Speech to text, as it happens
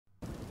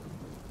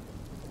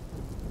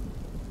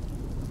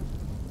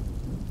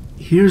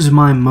Here's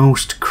my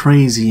most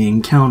crazy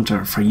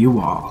encounter for you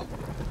all.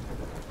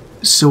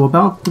 So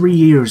about 3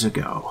 years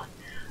ago,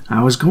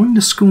 I was going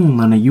to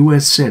school in a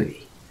US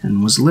city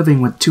and was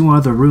living with 2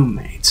 other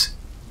roommates.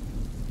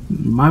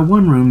 My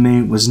one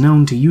roommate was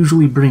known to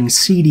usually bring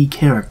seedy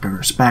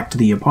characters back to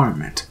the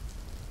apartment.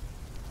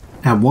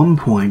 At one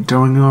point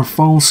during our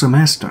fall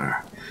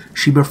semester,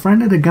 she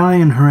befriended a guy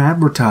in her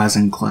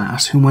advertising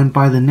class who went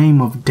by the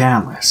name of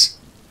Dallas.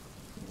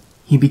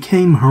 He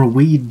became her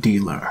weed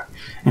dealer,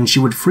 and she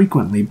would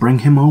frequently bring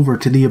him over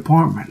to the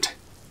apartment.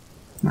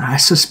 I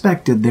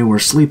suspected they were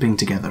sleeping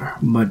together,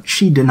 but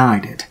she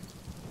denied it.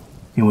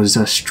 It was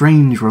a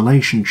strange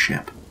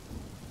relationship,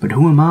 but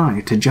who am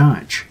I to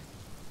judge?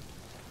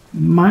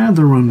 My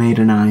other roommate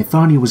and I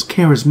thought he was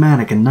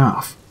charismatic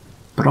enough,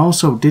 but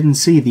also didn't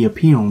see the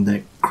appeal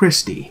that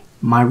Christy,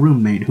 my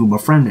roommate who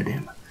befriended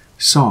him,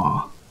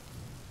 saw.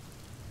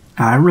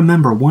 I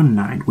remember one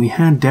night we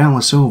had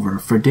Dallas over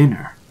for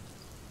dinner.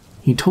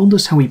 He told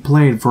us how he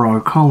played for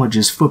our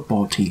college's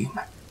football team,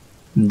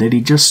 and that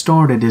he just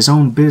started his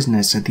own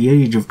business at the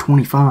age of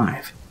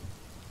 25.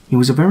 He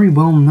was a very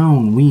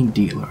well-known weed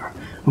dealer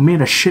who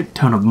made a shit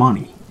ton of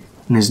money,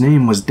 and his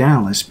name was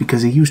Dallas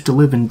because he used to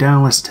live in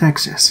Dallas,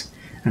 Texas,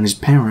 and his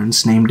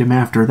parents named him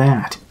after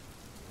that.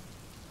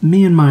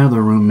 Me and my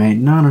other roommate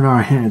nodded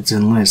our heads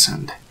and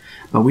listened,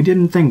 but we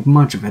didn't think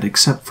much of it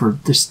except for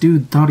this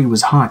dude thought he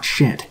was hot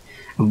shit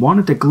and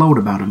wanted to gloat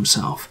about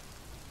himself.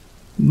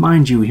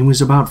 Mind you, he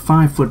was about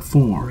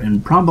 5'4"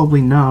 and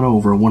probably not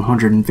over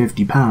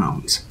 150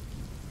 pounds.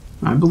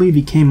 I believe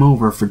he came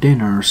over for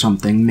dinner or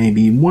something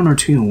maybe 1 or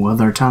 2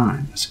 other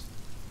times.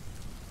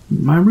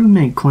 My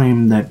roommate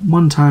claimed that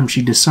one time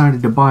she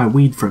decided to buy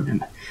weed from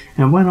him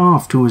and went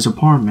off to his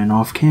apartment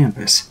off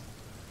campus.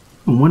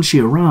 And when she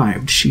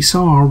arrived, she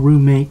saw our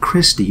roommate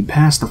Christy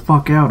pass the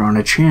fuck out on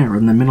a chair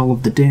in the middle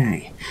of the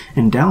day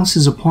in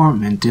Dallas's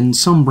apartment in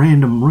some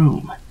random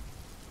room.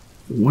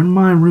 When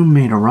my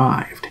roommate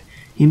arrived,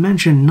 he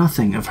mentioned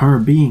nothing of her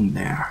being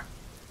there.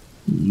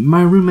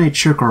 My roommate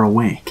shook her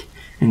awake,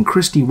 and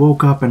Christy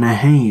woke up in a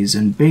haze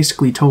and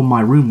basically told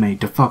my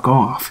roommate to fuck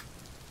off.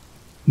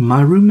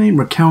 My roommate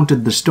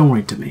recounted the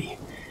story to me,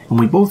 and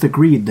we both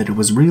agreed that it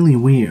was really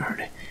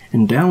weird,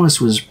 and Dallas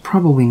was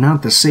probably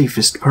not the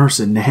safest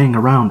person to hang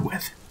around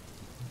with.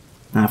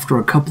 After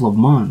a couple of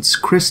months,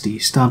 Christy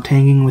stopped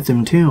hanging with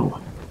him too.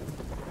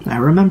 I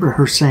remember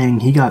her saying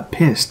he got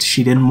pissed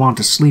she didn't want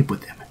to sleep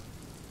with him.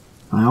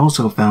 I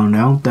also found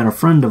out that a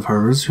friend of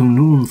hers who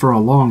knew him for a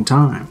long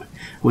time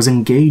was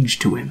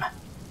engaged to him.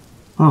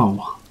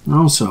 Oh,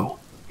 also,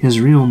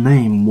 his real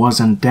name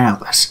wasn't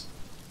Dallas.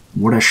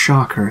 What a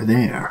shocker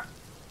there.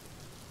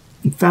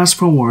 Fast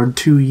forward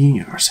 2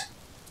 years.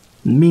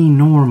 Me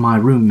nor my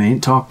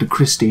roommate talk to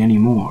Christy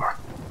anymore.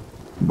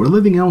 We're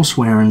living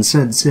elsewhere in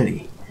said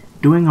city,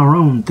 doing our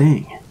own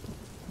thing.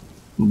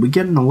 We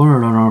get an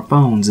alert on our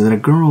phones that a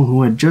girl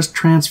who had just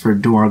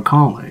transferred to our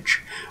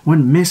college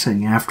went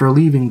missing after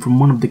leaving from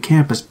one of the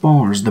campus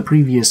bars the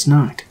previous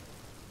night.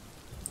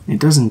 It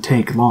doesn't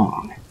take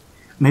long,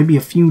 maybe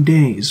a few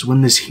days,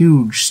 when this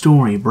huge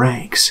story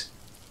breaks.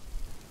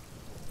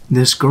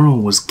 This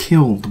girl was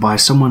killed by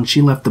someone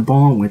she left the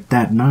bar with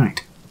that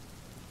night.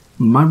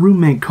 My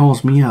roommate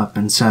calls me up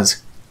and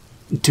says,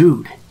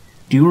 "Dude,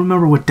 do you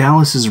remember what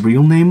Dallas's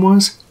real name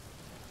was?"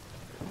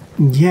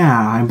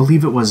 "Yeah, I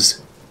believe it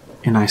was,"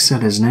 and I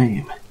said his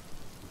name.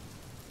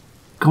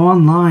 "Go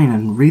online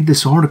and read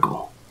this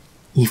article.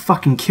 He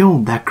fucking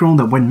killed that girl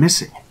that went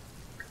missing."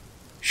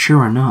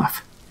 Sure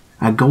enough,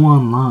 I go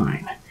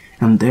online,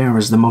 and there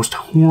is the most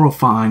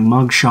horrifying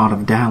mugshot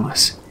of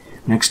Dallas,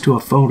 next to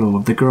a photo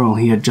of the girl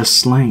he had just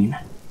slain.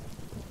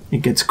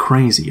 It gets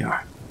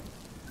crazier.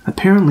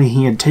 Apparently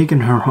he had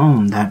taken her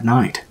home that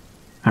night,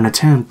 an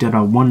attempt at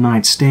a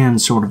one-night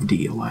stand sort of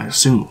deal, I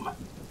assume.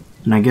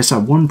 And I guess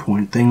at one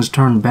point things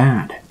turned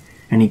bad,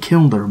 and he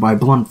killed her by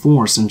blunt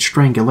force and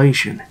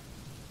strangulation.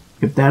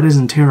 If that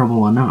isn't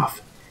terrible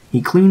enough,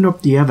 he cleaned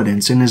up the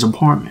evidence in his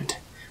apartment,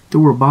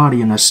 threw her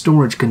body in a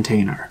storage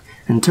container,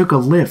 and took a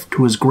lift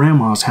to his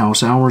grandma's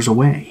house hours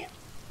away.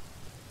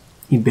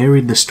 He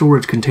buried the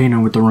storage container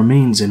with the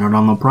remains in it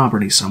on the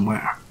property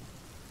somewhere.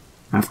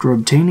 After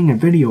obtaining a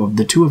video of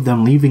the 2 of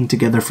them leaving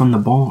together from the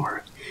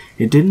bar,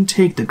 it didn't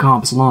take the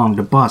cops long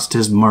to bust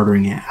his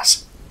murdering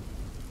ass.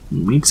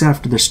 Weeks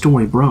after the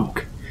story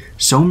broke,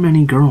 so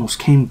many girls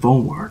came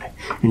forward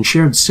and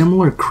shared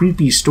similar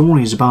creepy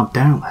stories about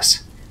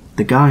Dallas,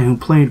 the guy who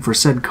played for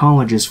said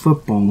college's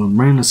football and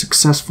ran a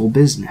successful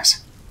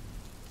business.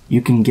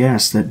 You can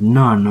guess that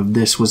none of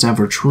this was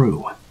ever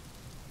true.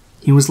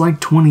 He was like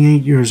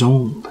 28 years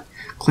old,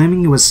 claiming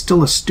he was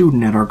still a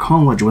student at our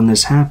college when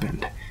this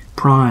happened,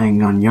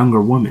 prying on younger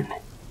women.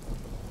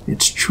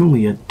 It's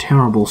truly a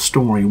terrible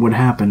story what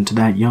happened to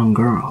that young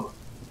girl.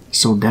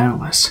 So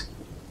Dallas,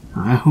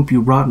 I hope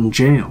you rot in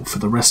jail for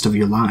the rest of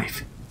your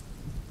life.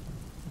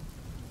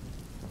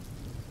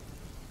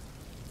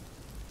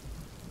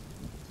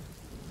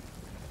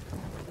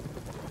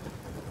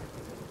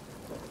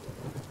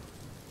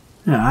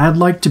 I'd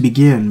like to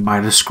begin by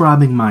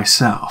describing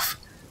myself,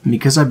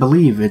 because I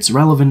believe it's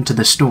relevant to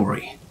the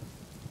story.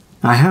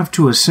 I have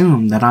to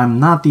assume that I'm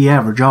not the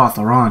average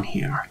author on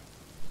here.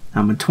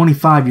 I'm a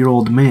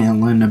 25-year-old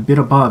male and a bit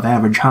above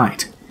average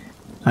height.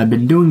 I've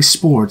been doing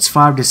sports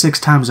 5 to 6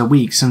 times a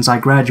week since I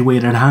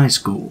graduated high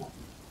school.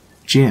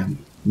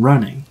 Gym,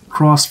 running,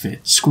 CrossFit,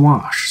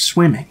 squash,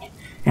 swimming,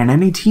 and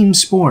any team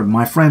sport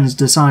my friends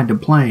decide to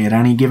play at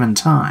any given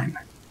time.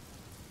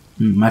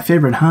 My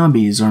favorite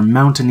hobbies are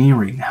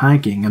mountaineering,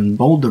 hiking, and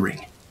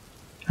bouldering.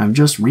 I've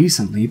just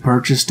recently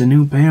purchased a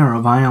new pair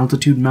of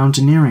high-altitude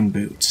mountaineering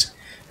boots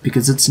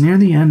because it's near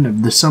the end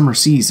of the summer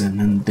season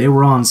and they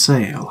were on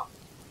sale.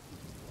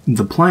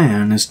 The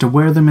plan is to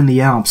wear them in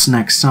the Alps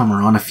next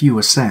summer on a few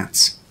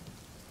ascents.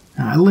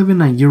 I live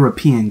in a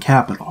European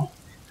capital,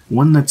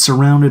 one that's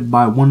surrounded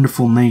by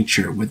wonderful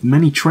nature with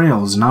many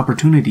trails and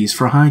opportunities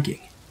for hiking.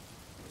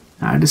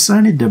 I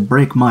decided to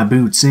break my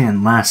boots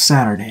in last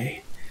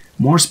Saturday,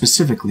 more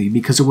specifically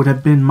because it would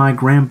have been my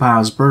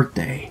grandpa's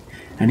birthday,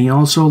 and he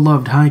also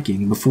loved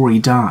hiking before he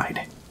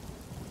died.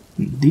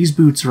 These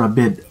boots are a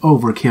bit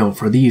overkill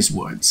for these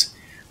woods,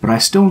 but I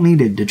still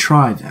needed to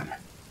try them.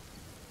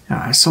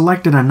 I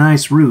selected a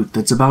nice route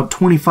that's about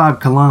 25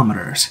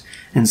 kilometers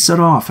and set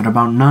off at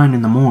about 9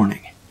 in the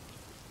morning.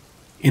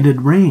 It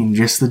had rained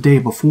just the day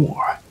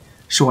before,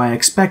 so I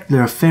expected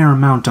a fair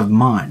amount of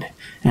mud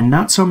and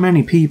not so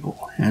many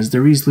people, as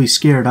they're easily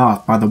scared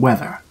off by the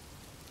weather.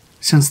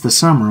 Since the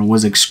summer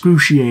was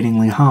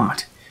excruciatingly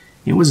hot,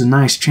 it was a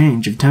nice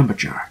change of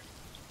temperature,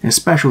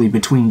 especially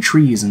between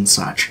trees and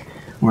such,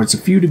 where it's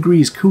a few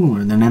degrees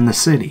cooler than in the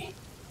city.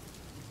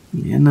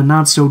 In the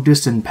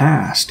not-so-distant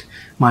past,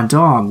 my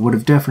dog would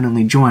have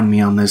definitely joined me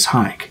on this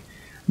hike,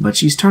 but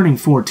she's turning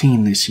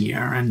 14 this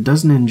year and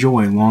doesn't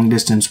enjoy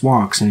long-distance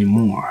walks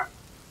anymore.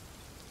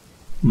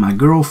 My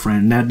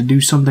girlfriend had to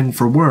do something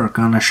for work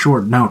on a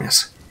short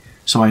notice,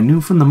 so I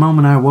knew from the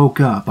moment I woke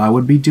up I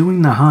would be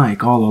doing the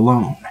hike all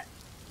alone.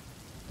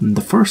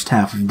 The first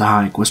half of the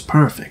hike was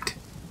perfect.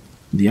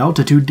 The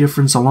altitude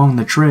difference along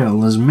the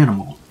trail is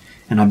minimal,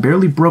 and I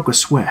barely broke a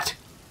sweat.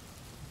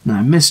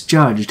 I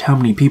misjudged how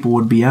many people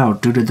would be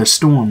out due to the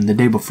storm the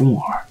day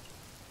before.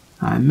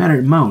 I met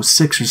at most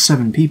 6 or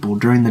 7 people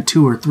during the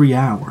 2 or 3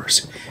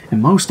 hours,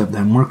 and most of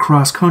them were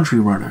cross-country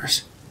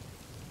runners.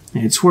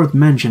 It's worth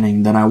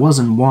mentioning that I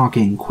wasn't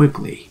walking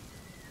quickly.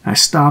 I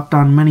stopped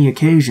on many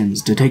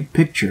occasions to take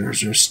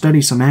pictures or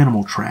study some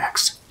animal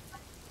tracks.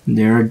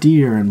 There are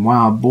deer and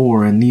wild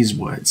boar in these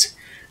woods,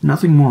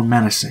 nothing more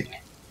menacing.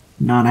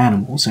 Not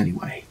animals,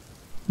 anyway.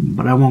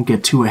 But I won't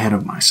get too ahead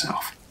of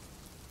myself.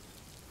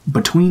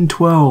 Between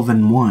 12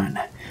 and 1,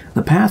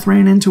 the path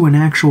ran into an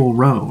actual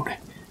road,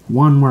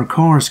 one where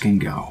cars can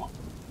go.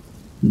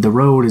 The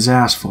road is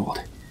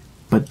asphalt,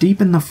 but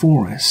deep in the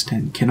forest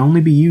and can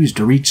only be used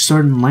to reach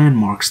certain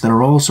landmarks that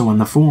are also in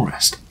the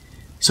forest,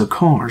 so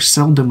cars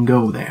seldom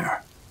go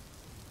there.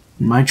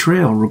 My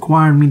trail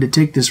required me to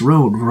take this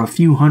road for a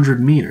few hundred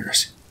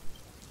meters.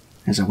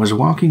 As I was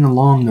walking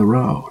along the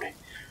road,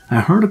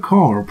 I heard a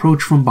car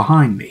approach from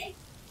behind me.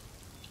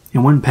 It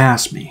went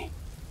past me,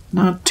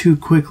 not too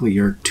quickly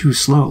or too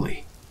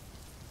slowly.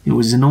 It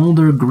was an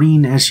older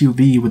green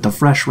SUV with a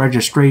fresh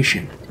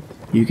registration.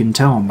 You can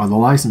tell by the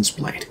license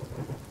plate.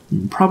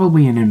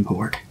 Probably an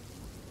import.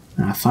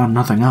 I thought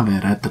nothing of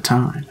it at the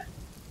time.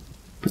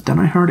 But then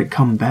I heard it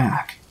come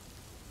back.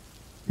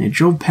 It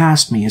drove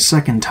past me a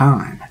second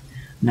time,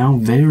 now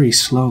very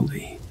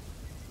slowly,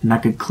 and I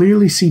could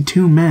clearly see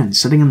 2 men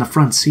sitting in the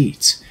front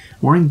seats,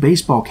 wearing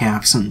baseball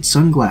caps and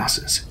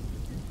sunglasses.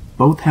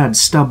 Both had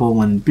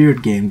stubble and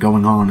beard game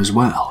going on as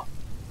well.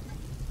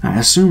 I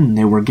assumed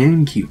they were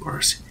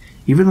gamekeepers,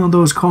 even though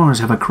those cars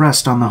have a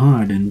crest on the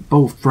hood and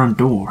both front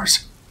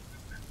doors.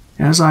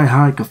 As I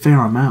hike a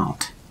fair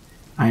amount,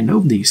 I know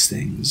these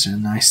things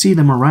and I see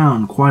them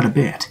around quite a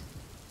bit.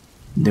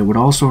 They would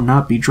also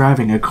not be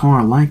driving a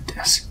car like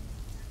this.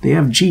 They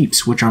have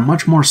jeeps which are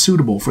much more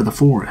suitable for the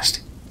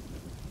forest.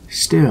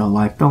 Still,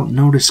 I felt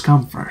no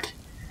discomfort,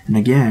 and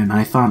again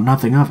I thought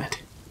nothing of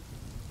it.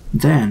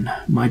 Then,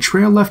 my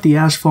trail left the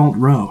asphalt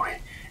road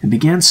and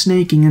began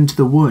snaking into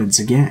the woods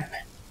again.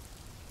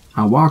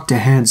 I walked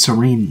ahead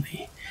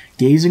serenely,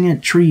 gazing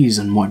at trees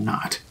and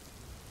whatnot.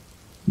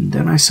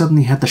 Then I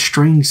suddenly had the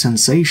strange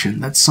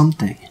sensation that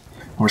something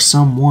or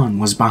someone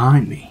was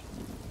behind me.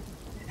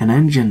 An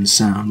engine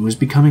sound was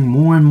becoming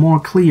more and more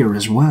clear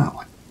as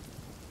well.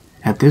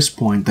 At this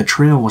point, the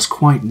trail was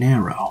quite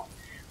narrow,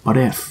 but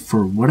if,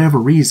 for whatever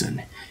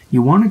reason,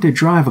 you wanted to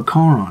drive a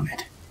car on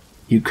it,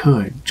 you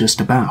could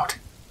just about.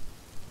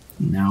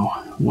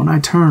 Now, when I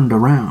turned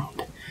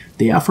around,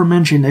 the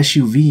aforementioned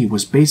SUV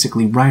was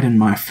basically right in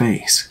my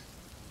face.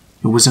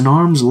 It was an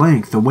arm's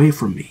length away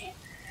from me,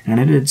 and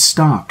it had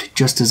stopped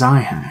just as I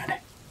had.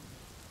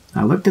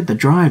 I looked at the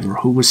driver,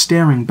 who was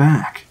staring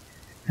back,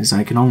 as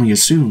I can only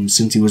assume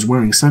since he was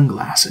wearing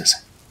sunglasses.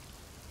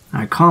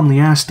 I calmly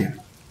asked him,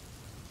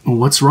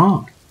 "What's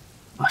wrong?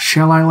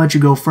 Shall I let you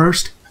go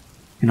first?"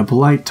 in a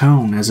polite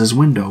tone as his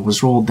window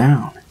was rolled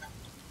down.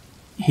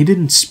 He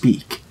didn't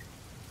speak.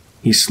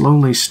 He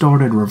slowly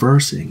started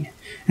reversing,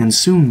 and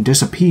soon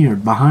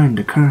disappeared behind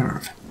a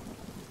curve.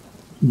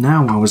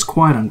 Now I was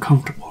quite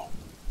uncomfortable.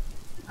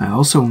 I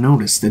also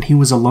noticed that he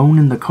was alone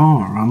in the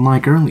car,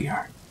 unlike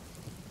earlier.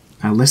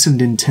 I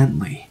listened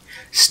intently,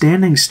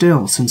 standing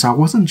still since I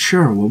wasn't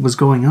sure what was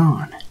going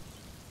on.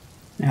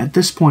 At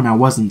this point I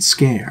wasn't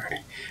scared,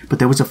 but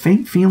there was a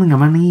faint feeling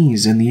of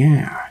unease in the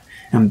air,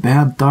 and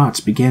bad thoughts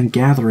began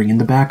gathering in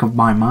the back of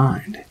my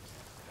mind.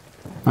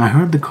 I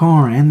heard the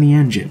car and the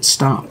engine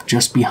stop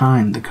just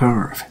behind the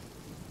curve.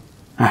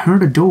 I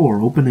heard a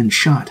door open and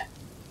shut,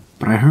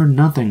 but I heard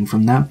nothing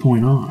from that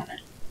point on.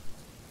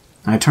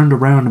 I turned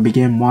around and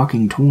began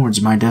walking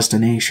towards my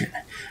destination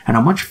at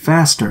a much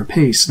faster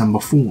pace than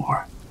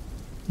before.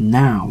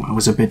 Now I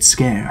was a bit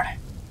scared.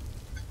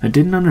 I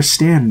didn't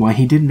understand why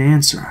he didn't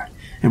answer,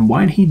 and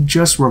why he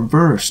just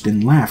reversed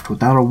and left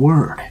without a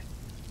word.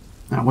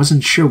 I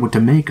wasn't sure what to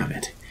make of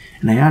it,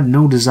 and I had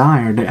no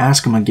desire to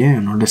ask him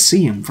again or to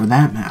see him for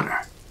that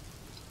matter.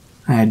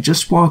 I had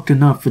just walked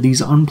enough for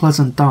these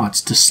unpleasant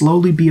thoughts to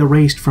slowly be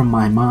erased from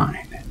my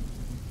mind.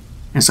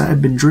 As I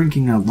had been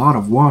drinking a lot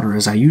of water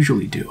as I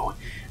usually do,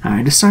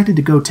 I decided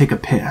to go take a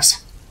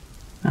piss.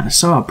 I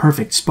saw a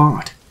perfect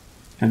spot,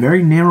 a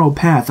very narrow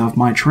path off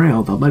my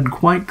trail that led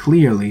quite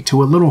clearly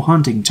to a little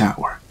hunting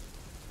tower.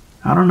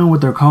 I don't know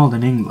what they're called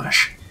in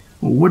English.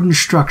 Wooden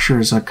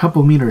structures a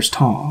couple meters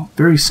tall,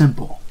 very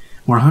simple,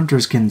 where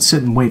hunters can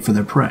sit and wait for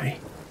their prey.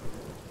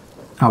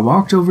 I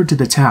walked over to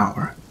the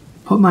tower,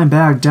 put my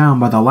bag down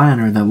by the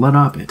lantern that lit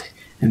up it,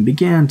 and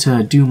began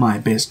to do my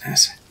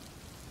business.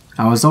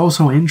 I was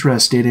also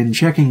interested in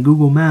checking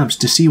Google Maps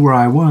to see where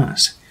I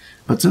was,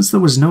 but since there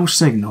was no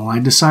signal, I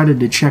decided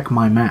to check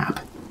my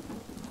map.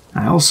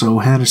 I also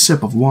had a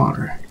sip of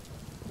water.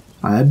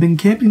 I had been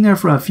camping there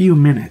for a few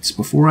minutes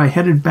before I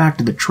headed back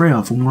to the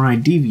trail from where I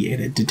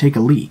deviated to take a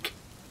leak.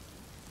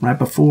 Right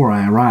before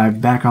I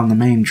arrived back on the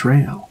main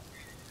trail,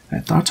 I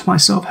thought to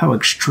myself how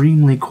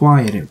extremely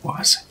quiet it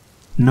was.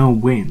 No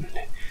wind,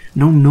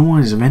 no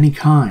noise of any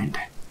kind,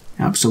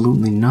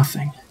 absolutely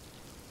nothing.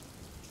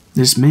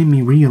 This made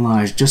me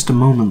realize just a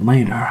moment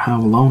later how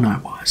alone I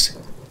was,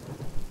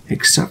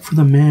 except for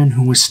the man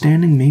who was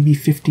standing maybe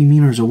 50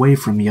 meters away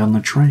from me on the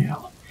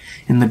trail,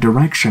 in the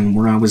direction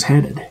where I was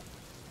headed.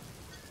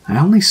 I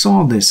only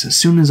saw this as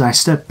soon as I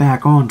stepped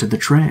back onto the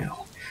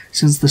trail,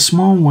 since the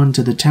small one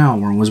to the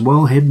tower was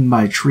well hidden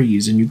by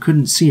trees and you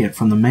couldn't see it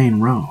from the main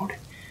road,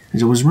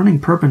 as it was running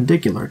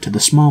perpendicular to the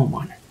small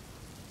one.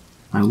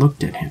 I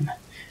looked at him,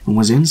 and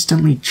was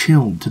instantly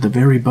chilled to the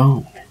very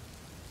bone.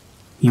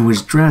 He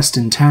was dressed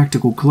in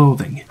tactical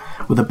clothing,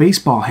 with a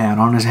baseball hat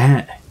on his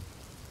head.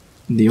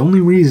 The only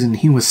reason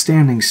he was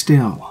standing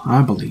still,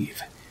 I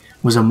believe,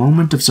 was a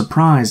moment of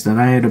surprise that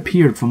I had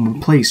appeared from a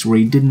place where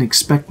he didn't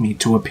expect me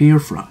to appear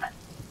from.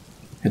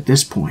 At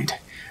this point,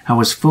 I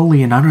was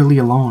fully and utterly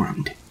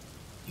alarmed.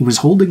 He was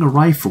holding a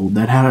rifle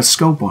that had a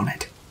scope on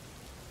it.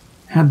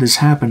 Had this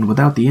happened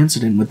without the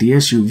incident with the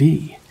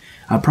SUV,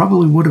 I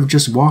probably would have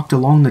just walked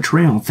along the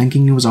trail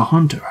thinking he was a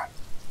hunter.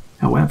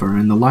 However,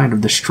 in the light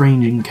of the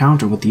strange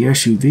encounter with the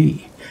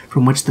SUV,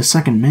 from which the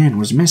second man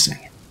was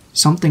missing,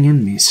 something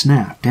in me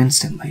snapped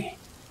instantly.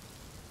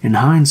 In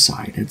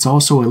hindsight, it's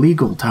also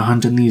illegal to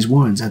hunt in these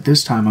woods at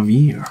this time of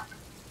year.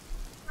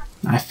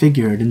 I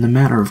figured in the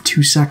matter of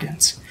 2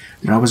 seconds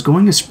that I was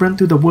going to sprint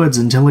through the woods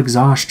until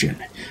exhaustion,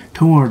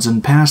 towards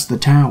and past the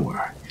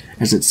tower,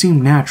 as it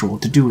seemed natural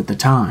to do at the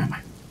time.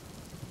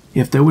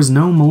 If there was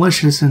no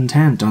malicious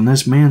intent on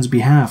this man's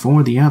behalf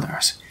or the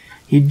others,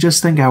 he'd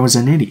just think I was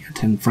an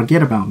idiot and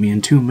forget about me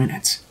in 2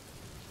 minutes.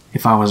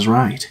 If I was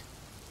right,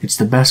 it's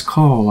the best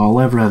call I'll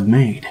ever have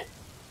made.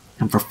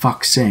 And for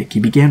fuck's sake, he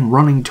began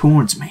running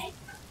towards me.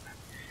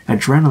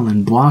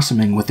 Adrenaline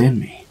blossoming within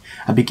me,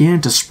 I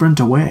began to sprint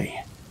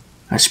away.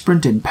 I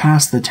sprinted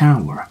past the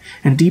tower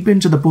and deep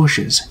into the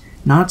bushes,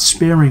 not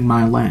sparing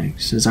my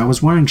legs as I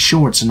was wearing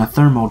shorts and a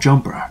thermal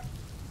jumper.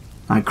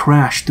 I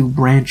crashed through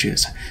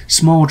branches,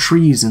 small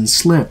trees, and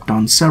slipped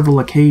on several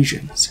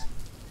occasions.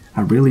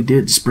 I really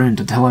did sprint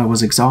until I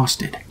was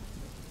exhausted.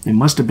 It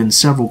must have been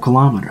several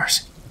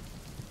kilometers.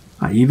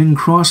 I even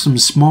crossed some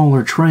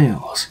smaller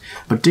trails,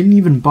 but didn't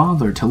even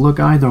bother to look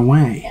either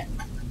way.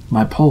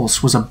 My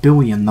pulse was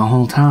 1,000,000,000 the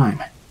whole time.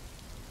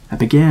 I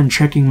began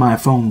checking my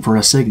phone for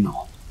a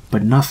signal,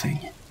 but nothing.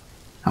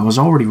 I was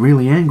already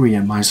really angry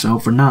at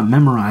myself for not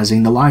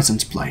memorizing the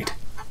license plate.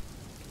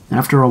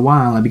 After a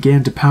while, I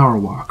began to power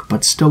walk,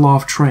 but still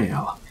off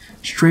trail,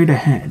 straight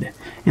ahead,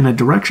 in a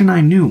direction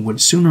I knew would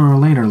sooner or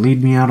later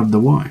lead me out of the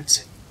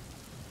woods.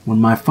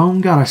 When my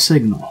phone got a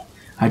signal,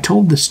 I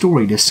told the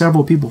story to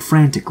several people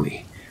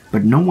frantically,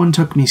 but no one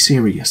took me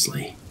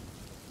seriously.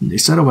 They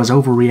said I was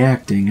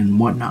overreacting and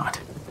whatnot.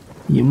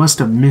 You must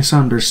have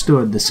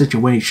misunderstood the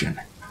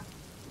situation.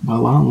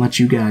 Well, I'll let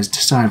you guys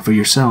decide for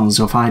yourselves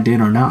if I did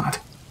or not.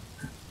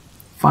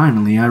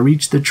 Finally, I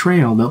reached the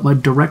trail that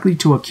led directly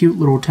to a cute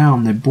little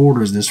town that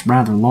borders this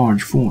rather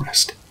large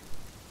forest.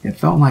 It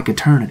felt like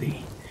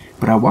eternity,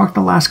 but I walked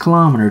the last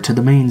kilometer to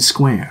the main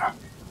square,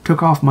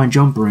 took off my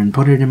jumper and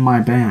put it in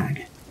my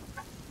bag.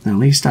 At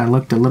least I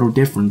looked a little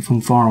different from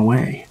far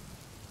away.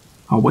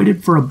 I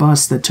waited for a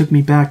bus that took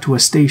me back to a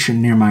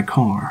station near my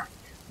car,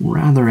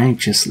 rather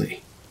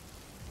anxiously.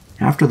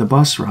 After the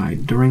bus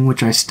ride, during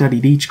which I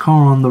studied each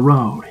car on the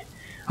road,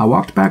 I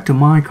walked back to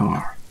my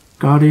car,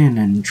 got in,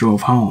 and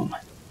drove home.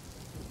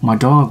 My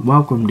dog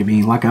welcomed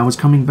me like I was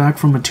coming back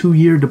from a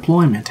 2-year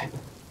deployment.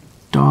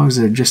 Dogs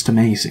are just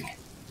amazing.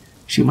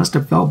 She must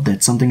have felt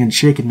that something had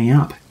shaken me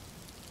up.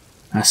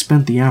 I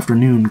spent the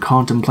afternoon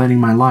contemplating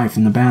my life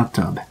in the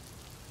bathtub.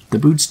 The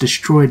boots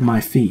destroyed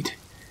my feet,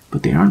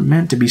 but they aren't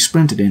meant to be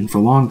sprinted in for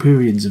long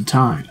periods of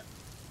time.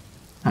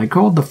 I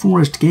called the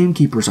forest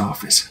gamekeeper's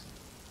office.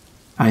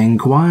 I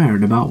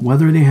inquired about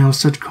whether they have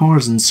such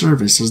cars in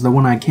service as the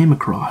one I came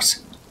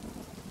across.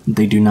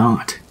 They do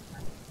not.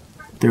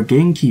 Their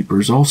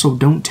gamekeepers also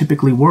don't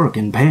typically work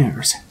in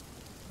pairs.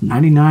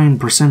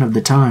 99% of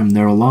the time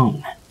they're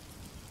alone.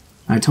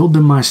 I told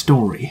them my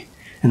story,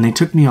 and they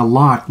took me a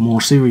lot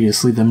more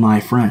seriously than my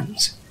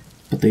friends,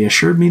 but they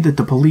assured me that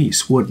the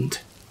police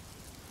wouldn't.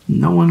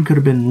 No one could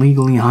have been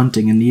legally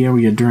hunting in the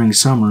area during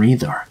summer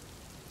either.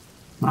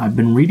 I've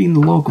been reading the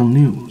local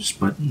news,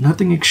 but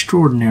nothing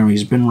extraordinary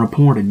has been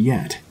reported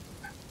yet.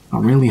 I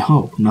really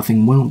hope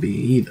nothing will be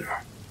either.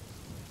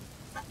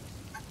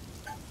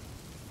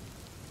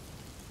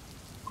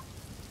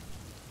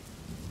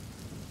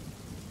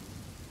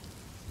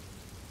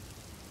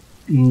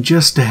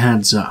 Just a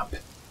heads up,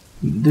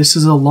 this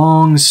is a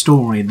long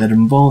story that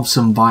involves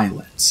some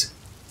violence.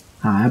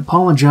 I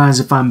apologize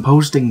if I'm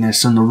posting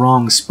this in the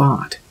wrong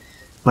spot,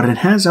 but it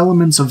has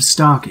elements of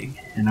stalking,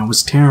 and I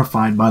was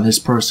terrified by this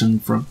person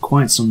for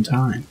quite some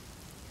time.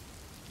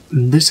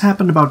 This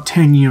happened about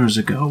 10 years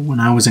ago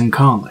when I was in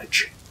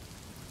college.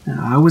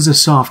 I was a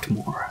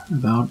sophomore,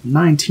 about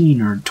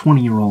 19 or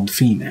 20-year-old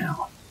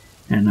female,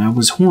 and I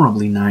was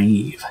horribly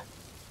naive.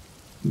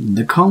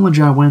 The college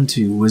I went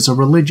to was a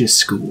religious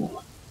school.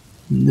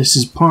 This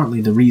is partly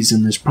the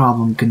reason this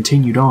problem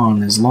continued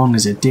on as long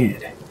as it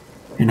did,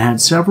 and had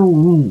several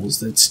rules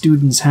that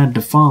students had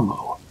to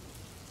follow.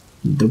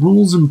 The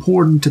rules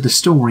important to the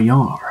story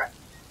are: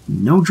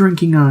 no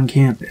drinking on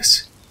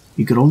campus,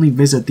 you could only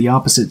visit the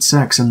opposite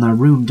sex in their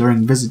room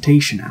during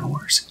visitation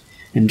hours,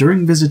 and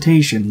during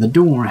visitation the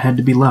door had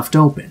to be left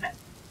open.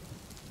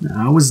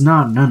 I was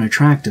not an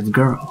unattractive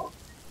girl,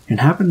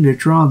 and happened to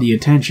draw the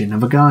attention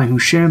of a guy who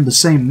shared the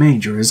same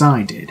major as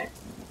I did.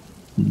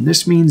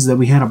 This means that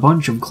we had a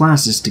bunch of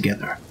classes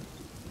together.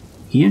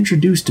 He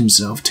introduced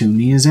himself to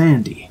me as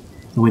Andy,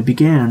 and we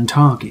began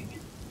talking.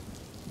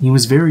 He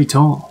was very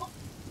tall,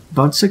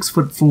 about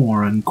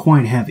 6'4" and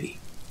quite heavy.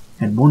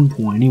 At one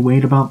point he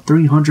weighed about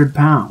 300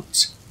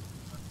 pounds.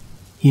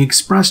 He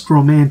expressed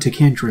romantic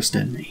interest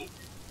in me,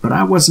 but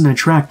I wasn't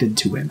attracted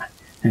to him,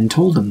 and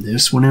told him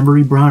this whenever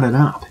he brought it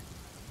up.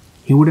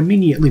 He would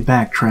immediately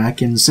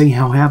backtrack and say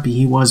how happy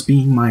he was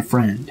being my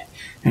friend,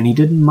 and he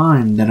didn't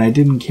mind that I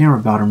didn't care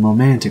about him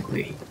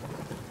romantically.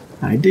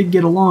 I did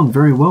get along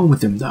very well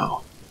with him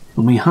though,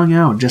 and we hung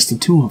out just the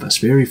two of us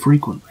very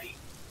frequently.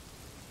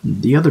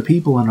 The other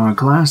people in our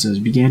classes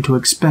began to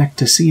expect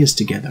to see us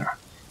together,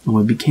 and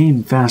we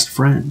became fast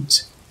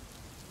friends.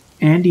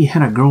 Andy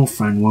had a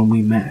girlfriend when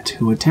we met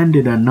who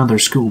attended another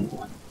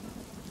school.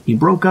 He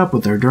broke up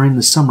with her during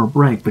the summer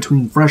break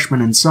between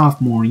freshman and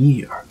sophomore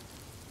year,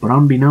 but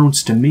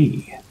unbeknownst to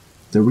me,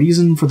 the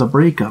reason for the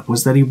breakup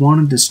was that he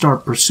wanted to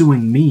start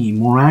pursuing me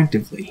more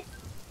actively.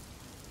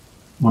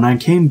 When I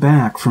came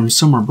back from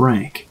summer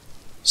break,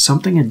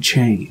 something had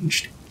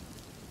changed.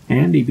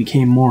 Andy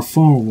became more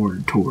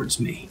forward towards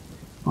me,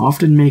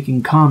 often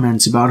making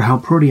comments about how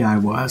pretty I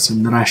was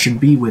and that I should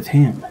be with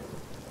him.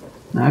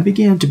 I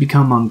began to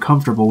become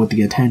uncomfortable with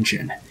the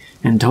attention,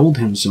 and told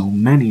him so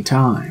many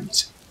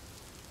times.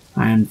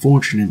 I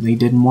unfortunately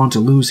didn't want to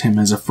lose him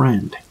as a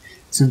friend,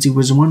 since he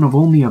was one of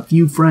only a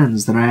few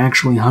friends that I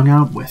actually hung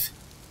out with.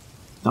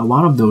 A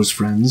lot of those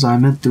friends I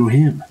met through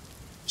him,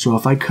 so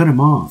if I cut him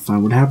off, I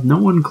would have no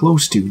one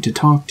close to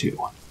talk to.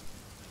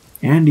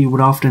 Andy would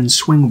often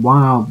swing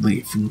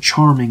wildly from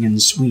charming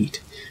and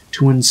sweet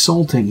to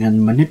insulting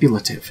and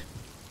manipulative.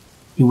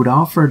 He would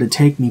offer to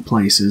take me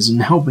places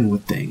and help me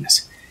with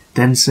things,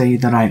 then say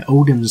that I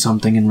owed him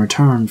something in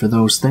return for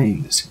those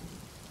things.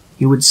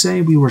 He would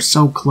say we were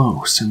so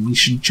close and we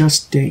should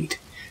just date,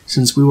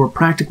 since we were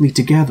practically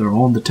together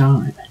all the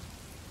time.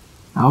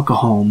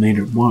 Alcohol made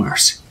it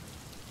worse.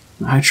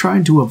 I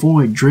tried to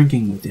avoid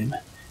drinking with him,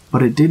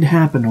 but it did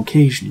happen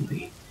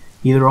occasionally,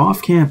 either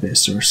off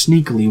campus or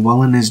sneakily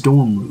while in his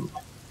dorm room.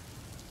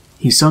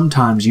 He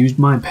sometimes used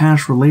my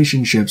past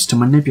relationships to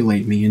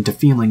manipulate me into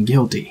feeling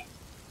guilty.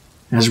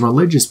 As a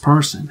religious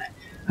person,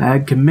 I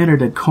had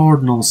committed a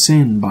cardinal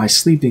sin by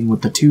sleeping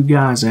with the 2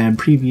 guys I had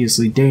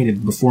previously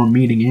dated before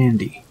meeting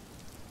Andy.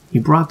 He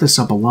brought this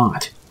up a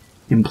lot,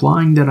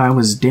 implying that I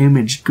was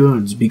damaged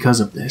goods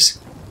because of this.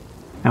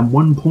 At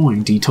one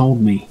point he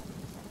told me,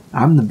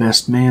 "I'm the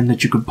best man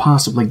that you could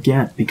possibly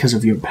get because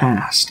of your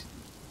past."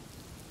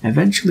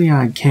 Eventually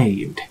I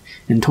caved,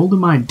 and told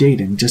him I'd date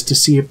him just to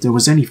see if there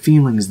was any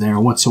feelings there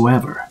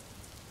whatsoever.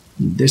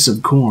 This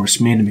of course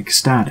made him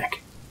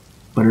ecstatic,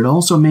 but it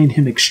also made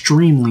him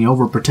extremely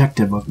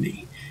overprotective of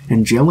me,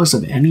 and jealous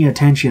of any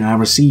attention I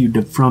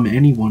received from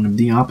anyone of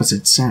the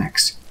opposite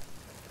sex.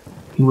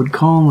 He would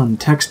call and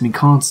text me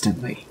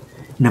constantly,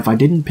 and if I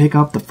didn't pick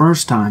up the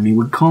first time, he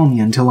would call me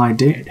until I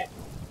did.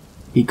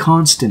 He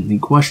constantly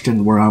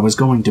questioned where I was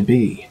going to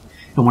be,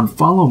 and would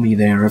follow me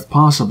there if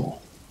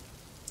possible.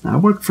 I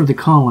worked for the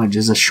college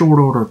as a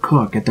short-order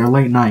cook at their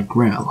late-night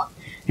grill,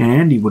 and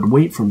Andy would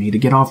wait for me to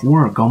get off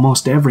work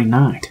almost every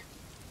night.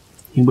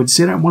 He would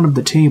sit at one of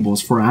the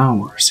tables for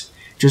hours,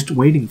 just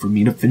waiting for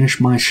me to finish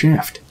my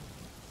shift.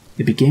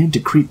 It began to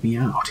creep me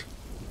out,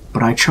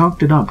 but I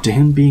chalked it up to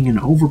him being an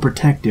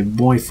overprotective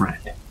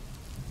boyfriend.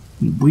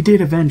 We did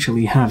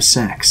eventually have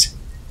sex,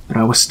 but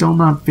I was still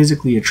not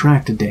physically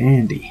attracted to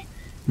Andy,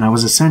 and I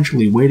was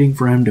essentially waiting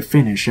for him to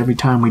finish every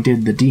time we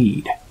did the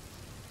deed.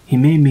 He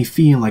made me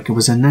feel like it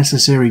was a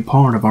necessary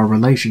part of our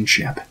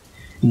relationship,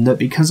 and that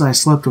because I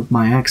slept with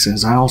my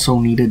exes, I also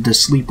needed to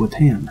sleep with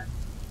him.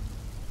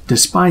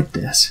 Despite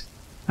this,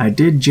 I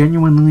did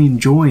genuinely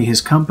enjoy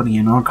his company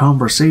in our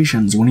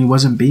conversations when he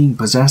wasn't being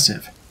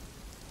possessive.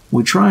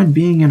 We tried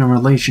being in a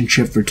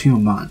relationship for 2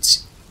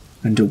 months,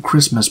 until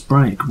Christmas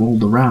break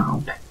rolled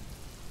around.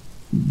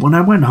 When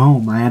I went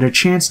home, I had a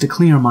chance to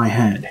clear my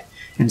head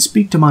and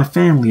speak to my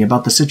family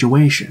about the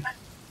situation.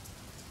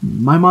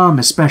 My mom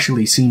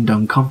especially seemed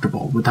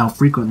uncomfortable with how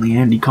frequently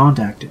Andy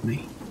contacted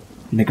me,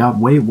 and it got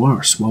way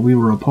worse while we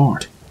were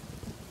apart.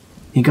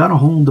 He got a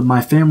hold of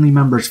my family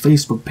members'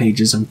 Facebook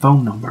pages and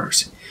phone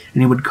numbers,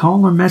 and he would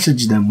call or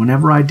message them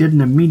whenever I didn't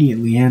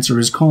immediately answer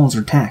his calls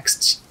or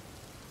texts.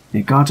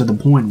 It got to the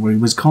point where he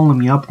was calling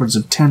me upwards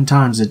of 10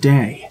 times a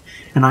day,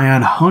 and I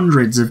had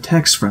hundreds of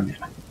texts from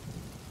him.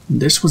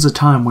 This was a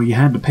time where you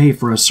had to pay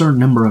for a certain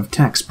number of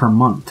texts per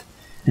month,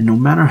 and no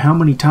matter how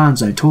many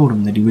times I told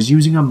him that he was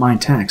using up my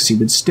texts, he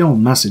would still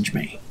message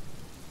me.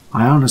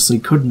 I honestly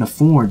couldn't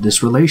afford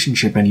this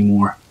relationship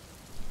anymore.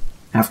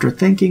 After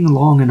thinking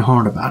long and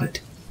hard about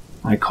it,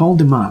 I called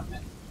him up.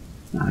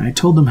 I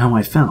told him how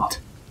I felt,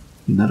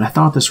 and that I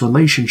thought this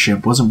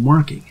relationship wasn't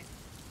working.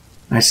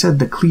 I said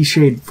the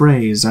cliched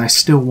phrase, "I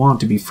still want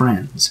to be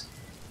friends,"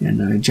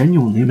 and I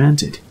genuinely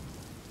meant it.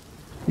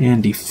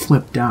 Andy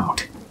flipped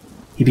out.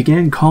 He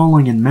began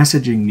calling and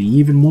messaging me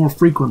even more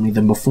frequently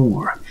than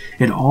before,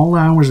 at all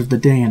hours of the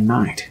day and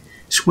night,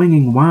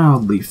 swinging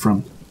wildly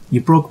from,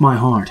 "You broke my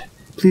heart,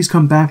 please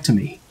come back to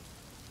me,"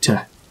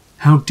 to,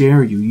 "How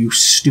dare you, you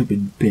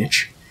stupid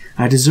bitch,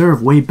 I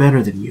deserve way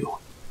better than you,"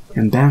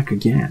 and back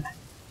again.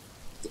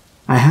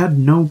 I had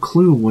no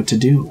clue what to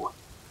do.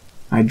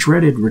 I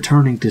dreaded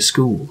returning to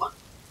school.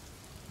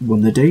 When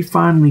the day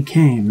finally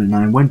came and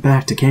I went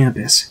back to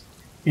campus,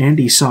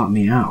 Andy sought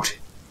me out.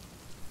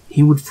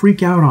 He would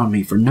freak out on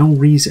me for no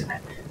reason,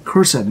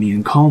 curse at me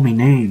and call me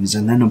names,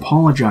 and then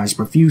apologize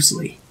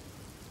profusely.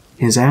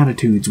 His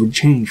attitudes would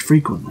change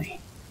frequently,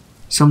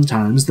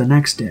 sometimes the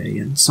next day,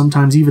 and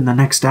sometimes even the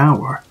next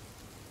hour.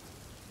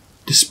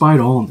 Despite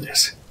all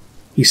this,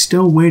 he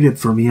still waited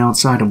for me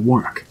outside of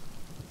work.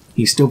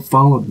 He still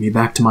followed me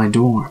back to my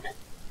dorm.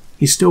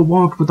 He still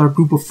walked with our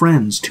group of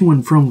friends to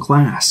and from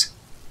class.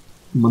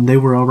 When they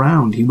were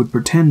around, he would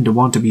pretend to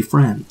want to be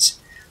friends,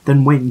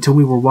 then wait until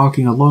we were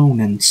walking alone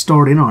and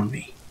start in on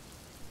me.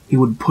 He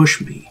would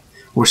push me,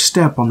 or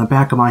step on the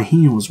back of my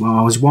heels while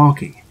I was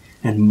walking,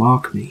 and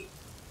mock me.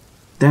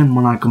 Then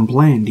when I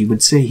complained, he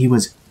would say he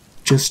was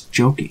just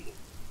joking.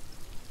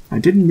 I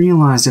didn't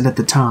realize it at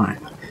the time,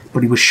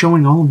 but he was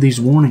showing all of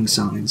these warning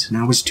signs, and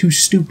I was too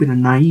stupid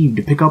and naive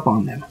to pick up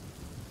on them.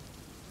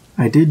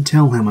 I did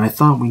tell him I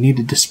thought we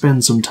needed to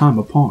spend some time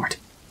apart,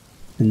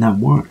 and that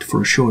worked for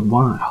a short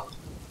while.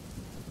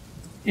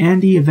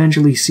 Andy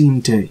eventually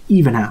seemed to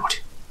even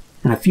out,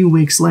 and a few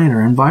weeks later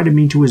invited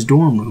me to his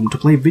dorm room to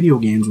play video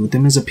games with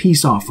him as a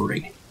peace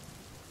offering.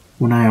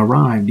 When I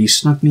arrived, he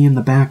snuck me in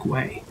the back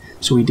way,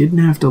 so he didn't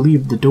have to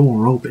leave the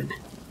door open.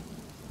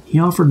 He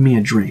offered me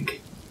a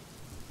drink.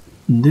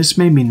 This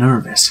made me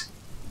nervous,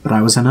 but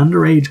I was an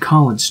underage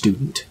college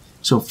student,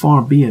 so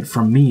far be it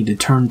from me to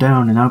turn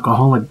down an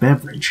alcoholic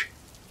beverage.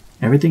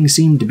 Everything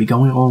seemed to be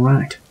going all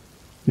right.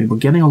 We were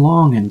getting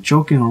along and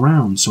joking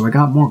around, so I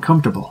got more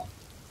comfortable.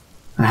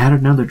 I had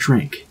another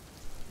drink,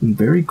 and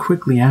very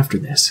quickly after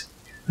this,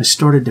 I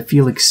started to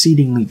feel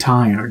exceedingly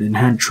tired and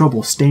had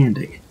trouble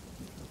standing.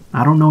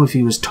 I don't know if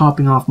he was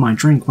topping off my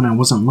drink when I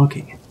wasn't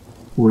looking,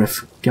 or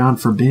if,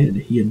 God forbid,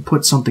 he had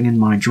put something in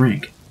my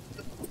drink.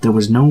 There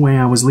was no way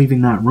I was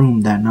leaving that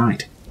room that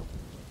night.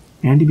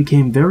 Andy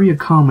became very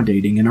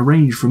accommodating and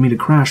arranged for me to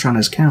crash on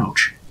his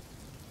couch.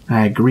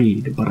 I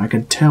agreed, but I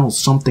could tell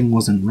something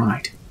wasn't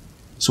right,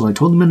 so I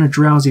told him in a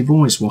drowsy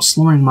voice while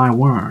slurring my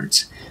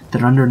words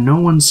that under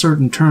no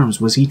uncertain terms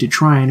was he to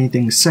try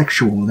anything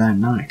sexual that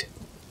night.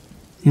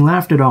 He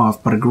laughed it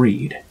off but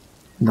agreed,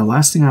 and the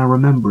last thing I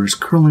remember is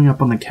curling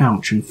up on the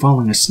couch and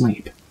falling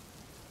asleep.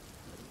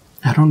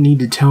 I don't need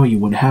to tell you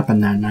what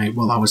happened that night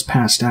while I was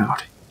passed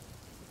out.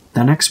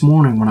 The next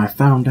morning when I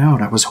found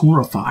out, I was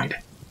horrified.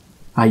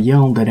 I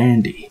yelled at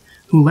Andy,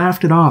 who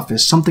laughed it off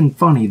as something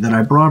funny that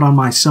I brought on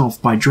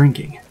myself by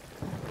drinking.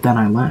 Then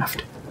I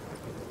left.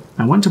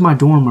 I went to my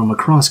dorm room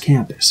across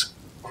campus,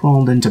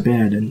 crawled into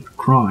bed, and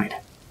cried.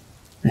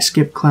 I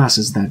skipped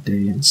classes that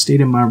day and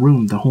stayed in my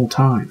room the whole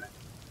time.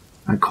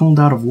 I called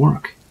out of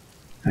work.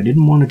 I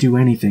didn't want to do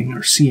anything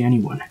or see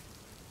anyone.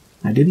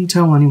 I didn't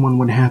tell anyone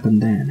what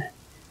happened then,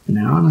 and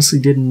I honestly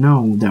didn't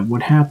know that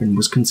what happened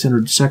was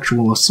considered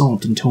sexual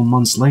assault until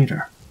months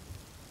later.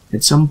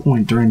 At some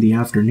point during the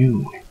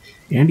afternoon,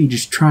 Andy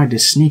just tried to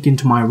sneak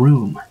into my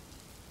room.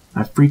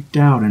 I freaked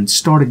out and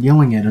started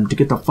yelling at him to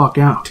get the fuck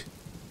out.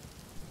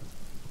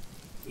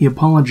 He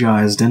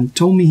apologized and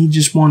told me he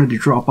just wanted to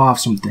drop off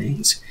some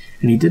things,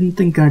 and he didn't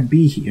think I'd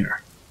be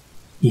here.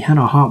 He had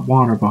a hot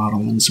water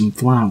bottle and some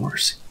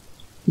flowers.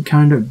 He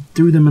kind of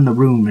threw them in the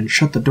room and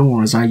shut the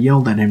door as I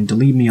yelled at him to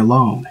leave me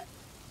alone.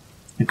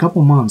 A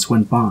couple months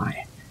went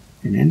by,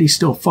 and Andy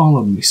still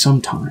followed me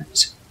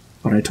sometimes,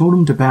 but I told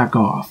him to back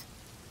off.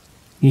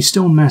 He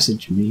still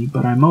messaged me,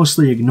 but I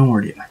mostly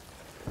ignored him.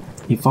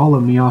 He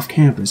followed me off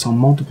campus on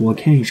multiple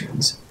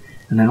occasions,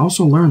 and I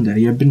also learned that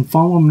he had been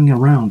following me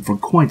around for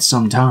quite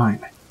some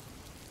time.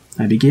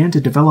 I began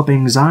to develop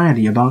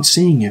anxiety about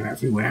seeing him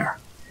everywhere,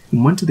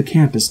 and went to the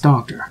campus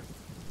doctor.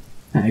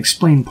 I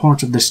explained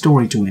parts of the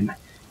story to him,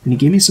 and he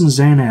gave me some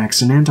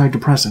Xanax and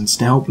antidepressants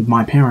to help with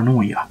my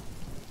paranoia.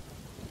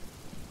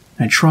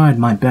 I tried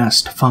my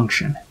best to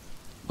function,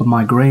 but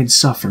my grades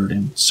suffered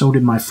and so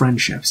did my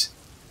friendships.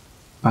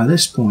 By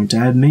this point,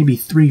 I had maybe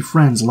 3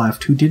 friends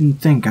left who didn't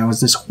think I was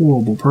this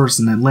horrible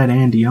person that led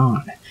Andy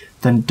on,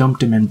 then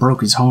dumped him and broke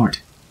his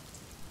heart.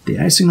 The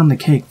icing on the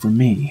cake for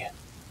me,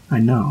 I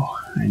know,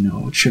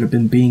 it should have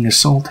been being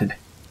assaulted,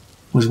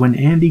 was when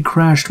Andy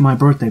crashed my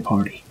birthday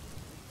party.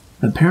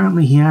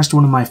 Apparently he asked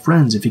one of my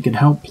friends if he could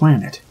help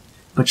plan it,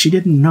 but she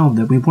didn't know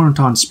that we weren't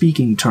on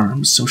speaking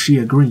terms, so she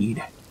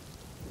agreed.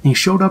 He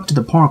showed up to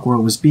the park where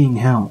it was being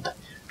held,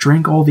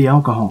 drank all the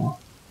alcohol,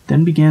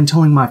 then began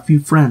telling my few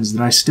friends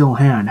that I still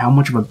had how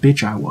much of a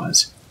bitch I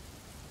was.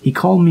 He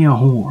called me a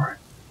whore.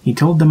 He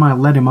told them I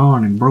led him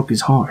on and broke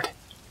his heart,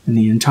 and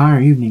the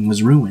entire evening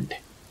was ruined.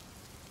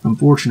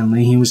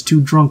 Unfortunately, he was too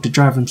drunk to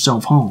drive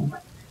himself home,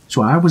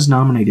 so I was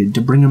nominated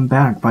to bring him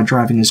back by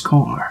driving his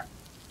car.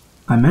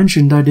 I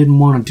mentioned I didn't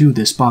want to do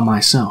this by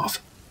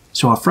myself,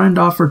 so a friend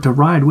offered to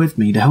ride with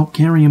me to help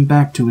carry him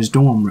back to his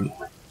dorm room,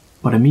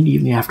 but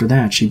immediately after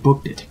that she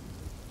booked it.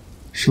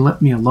 She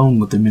left me alone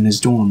with him in his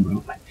dorm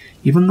room,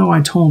 even though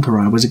I told her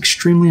I was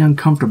extremely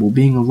uncomfortable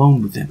being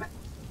alone with him.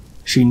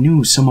 She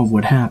knew some of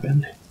what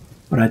happened,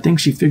 but I think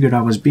she figured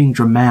I was being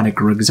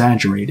dramatic or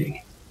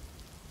exaggerating.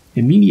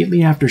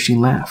 Immediately after she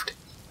left,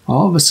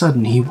 all of a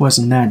sudden he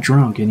wasn't that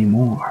drunk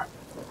anymore.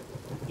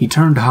 He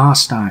turned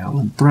hostile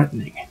and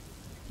threatening.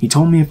 He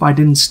told me if I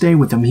didn't stay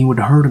with him he would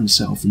hurt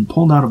himself and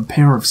pulled out a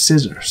pair of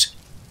scissors.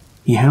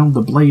 He held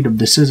the blade of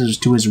the scissors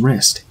to his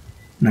wrist,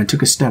 and I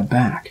took a step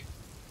back.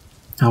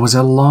 I was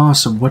at a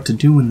loss of what to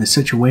do in the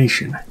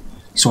situation,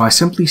 so I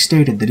simply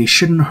stated that he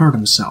shouldn't hurt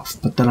himself,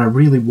 but that I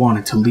really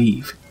wanted to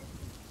leave.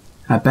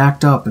 I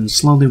backed up and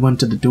slowly went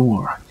to the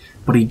door,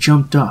 but he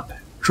jumped up,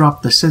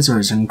 dropped the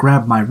scissors, and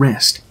grabbed my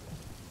wrist.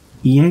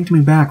 He yanked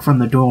me back from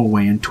the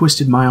doorway and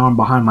twisted my arm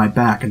behind my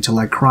back until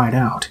I cried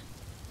out.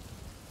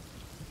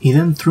 He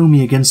then threw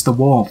me against the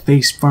wall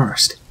face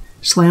first,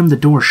 slammed the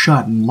door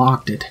shut and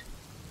locked it.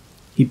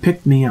 He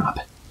picked me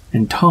up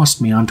and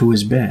tossed me onto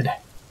his bed.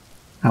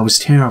 I was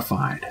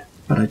terrified,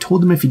 but I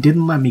told him if he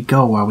didn't let me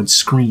go, I would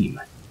scream.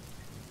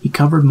 He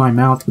covered my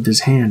mouth with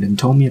his hand and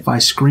told me if I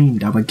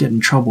screamed, I would get in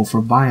trouble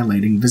for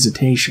violating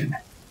visitation.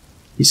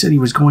 He said he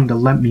was going to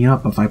let me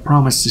up if I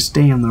promised to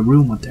stay in the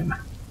room with him.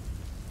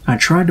 I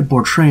tried to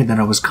portray that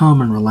I was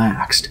calm and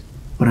relaxed,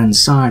 but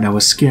inside I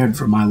was scared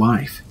for my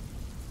life.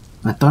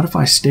 I thought if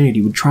I stayed,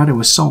 he would try to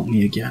assault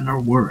me again, or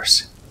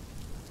worse.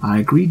 I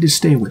agreed to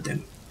stay with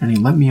him, and he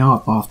let me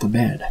off the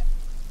bed.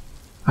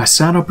 I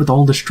sat up with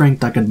all the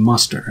strength I could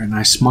muster, and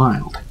I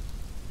smiled.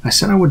 I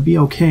said I would be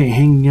okay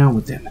hanging out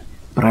with him,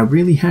 but I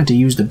really had to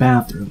use the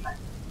bathroom.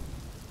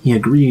 He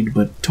agreed,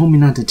 but told me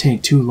not to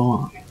take too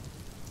long.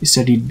 He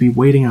said he'd be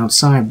waiting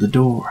outside the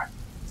door.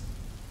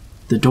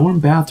 The dorm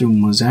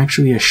bathroom was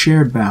actually a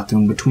shared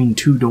bathroom between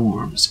 2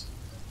 dorms.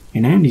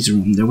 In Andy's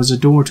room, there was a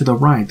door to the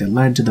right that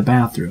led to the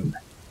bathroom.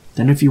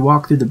 Then if you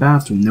walked through the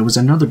bathroom, there was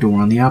another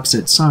door on the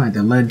opposite side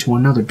that led to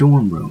another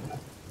dorm room.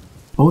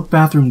 Both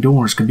bathroom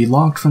doors could be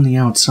locked from the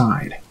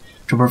outside,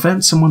 to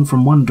prevent someone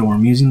from one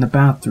dorm using the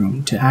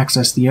bathroom to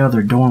access the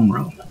other dorm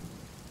room.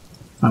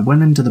 I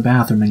went into the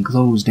bathroom and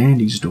closed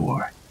Andy's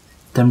door,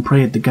 then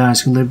prayed the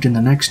guys who lived in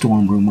the next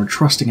dorm room were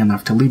trusting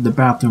enough to leave the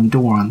bathroom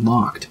door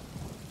unlocked.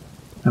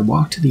 I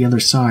walked to the other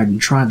side and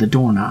tried the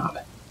doorknob.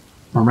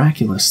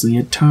 Miraculously,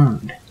 it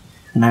turned,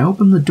 and I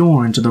opened the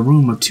door into the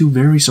room of 2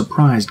 very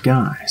surprised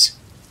guys.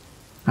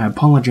 I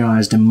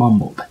apologized and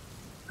mumbled,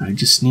 I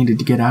just needed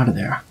to get out of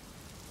there,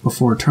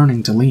 before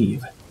turning to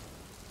leave.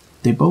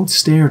 They both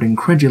stared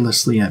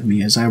incredulously at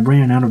me as I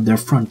ran out of their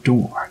front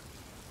door.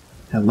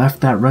 I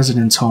left that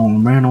residence hall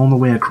and ran all the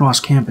way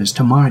across campus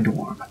to my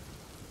dorm.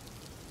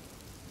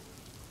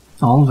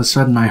 All of a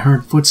sudden I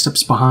heard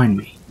footsteps behind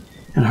me,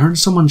 and heard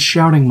someone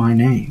shouting my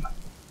name.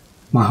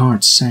 My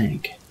heart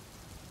sank.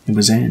 It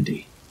was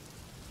Andy.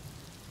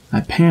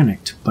 I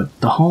panicked, but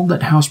the hall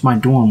that housed my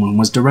dorm room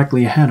was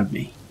directly ahead of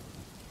me.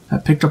 I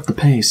picked up the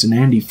pace and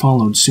Andy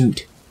followed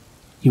suit.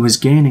 He was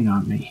gaining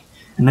on me,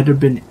 and it had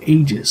been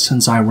ages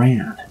since I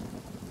ran.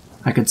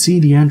 I could see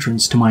the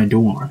entrance to my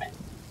dorm.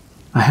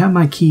 I had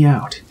my key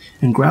out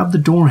and grabbed the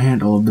door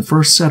handle of the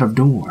first set of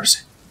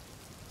doors.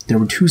 There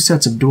were 2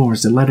 sets of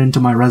doors that led into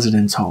my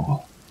residence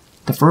hall.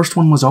 The first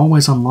one was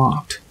always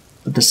unlocked,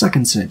 but the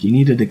second set you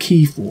needed a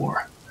key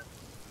for.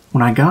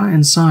 When I got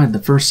inside the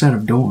first set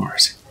of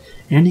doors,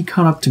 Andy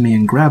cut up to me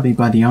and grabbed me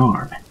by the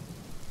arm.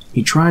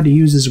 He tried to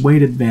use his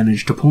weight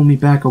advantage to pull me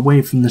back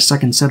away from the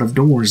second set of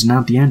doors and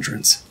out the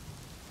entrance.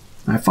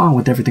 I fought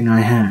with everything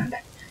I had,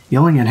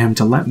 yelling at him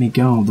to let me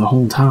go the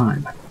whole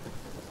time.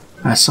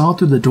 I saw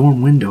through the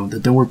dorm window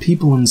that there were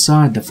people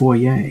inside the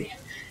foyer,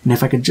 and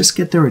if I could just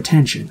get their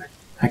attention,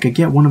 I could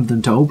get one of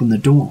them to open the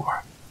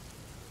door.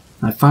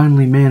 I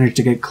finally managed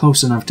to get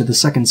close enough to the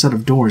second set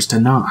of doors to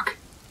knock.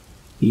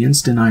 The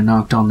instant I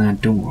knocked on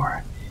that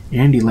door,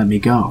 Andy let me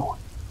go.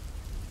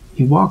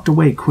 He walked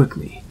away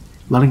quickly,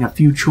 letting a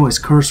few choice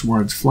curse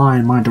words fly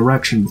in my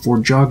direction before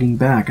jogging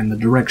back in the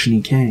direction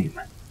he came.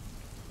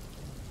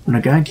 When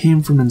a guy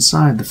came from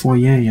inside the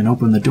foyer and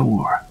opened the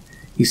door,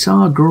 he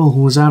saw a girl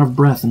who was out of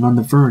breath and on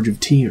the verge of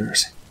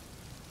tears.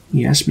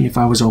 He asked me if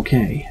I was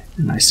okay,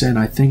 and I said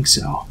I think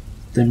so,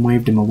 then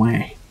waved him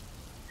away.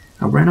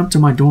 I ran up to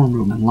my dorm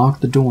room and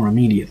locked the door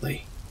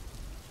immediately.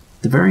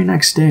 The very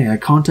next day, I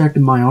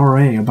contacted my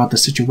RA about the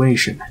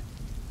situation.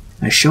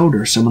 I showed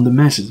her some of the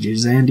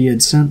messages Andy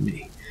had sent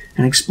me,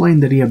 and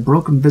explained that he had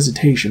broken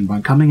visitation by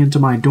coming into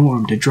my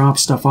dorm to drop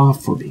stuff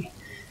off for me,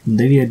 and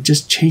that he had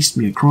just chased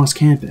me across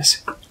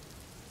campus.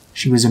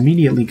 She was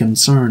immediately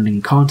concerned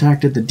and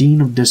contacted the Dean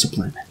of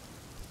Discipline.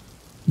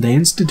 They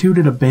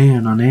instituted a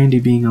ban on Andy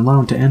being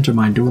allowed to enter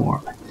my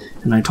dorm,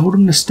 and I told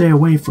him to stay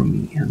away from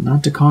me and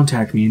not to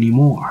contact me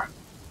anymore.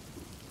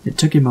 It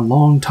took him a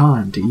long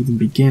time to even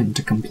begin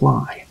to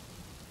comply.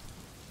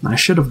 I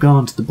should have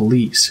gone to the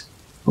police,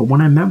 but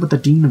when I met with the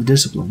Dean of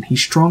Discipline, he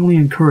strongly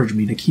encouraged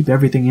me to keep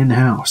everything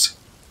in-house.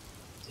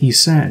 He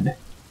said,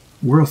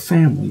 "We're a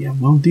family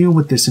and we'll deal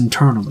with this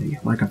internally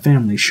like a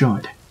family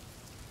should."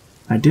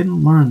 I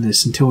didn't learn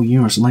this until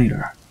years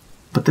later,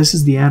 but this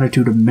is the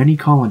attitude of many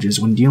colleges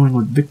when dealing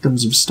with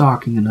victims of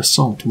stalking and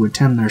assault who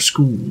attend their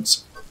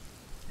schools.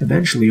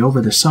 Eventually,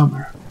 over the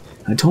summer,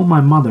 I told my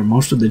mother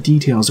most of the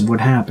details of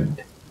what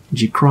happened, and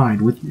she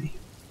cried with me.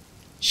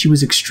 She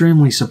was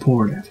extremely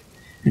supportive,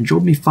 and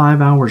drove me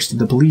 5 hours to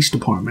the police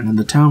department in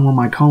the town where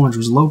my college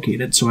was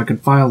located so I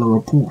could file a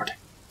report.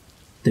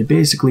 They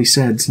basically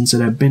said since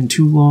it had been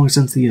too long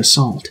since the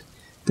assault,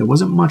 there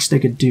wasn't much they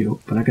could do,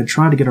 but I could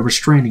try to get a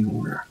restraining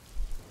order.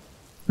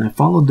 I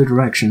followed the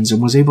directions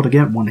and was able to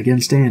get one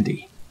against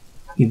Andy.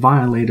 He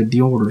violated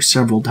the order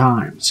several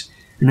times,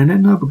 and it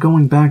ended up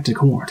going back to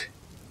court.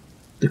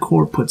 The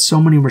court put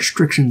so many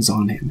restrictions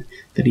on him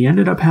that he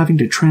ended up having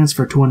to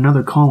transfer to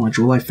another college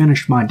while I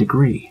finished my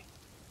degree.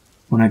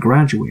 When I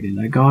graduated,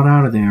 I got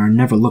out of there and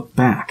never looked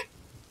back.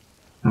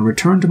 I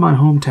returned to my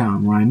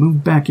hometown where I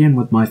moved back in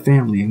with my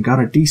family and got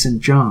a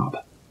decent job.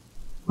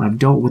 I've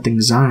dealt with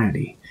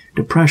anxiety,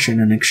 depression,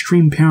 and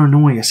extreme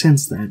paranoia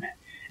since then,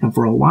 and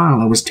for a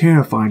while I was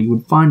terrified he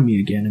would find me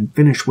again and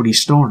finish what he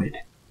started.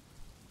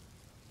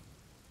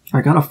 I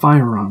got a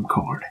firearm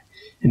card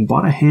and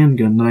bought a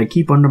handgun that I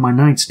keep under my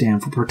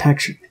nightstand for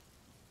protection.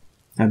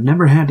 I've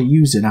never had to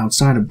use it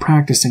outside of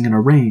practicing at a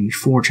range,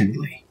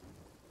 fortunately.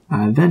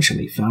 I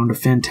eventually found a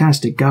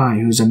fantastic guy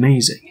who's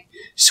amazing,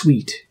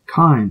 sweet,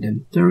 kind,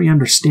 and very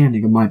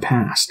understanding of my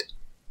past.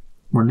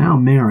 We're now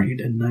married,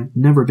 and I've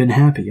never been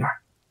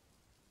happier.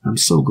 I'm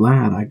so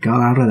glad I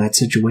got out of that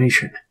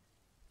situation.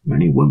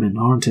 Many women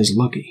aren't as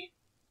lucky.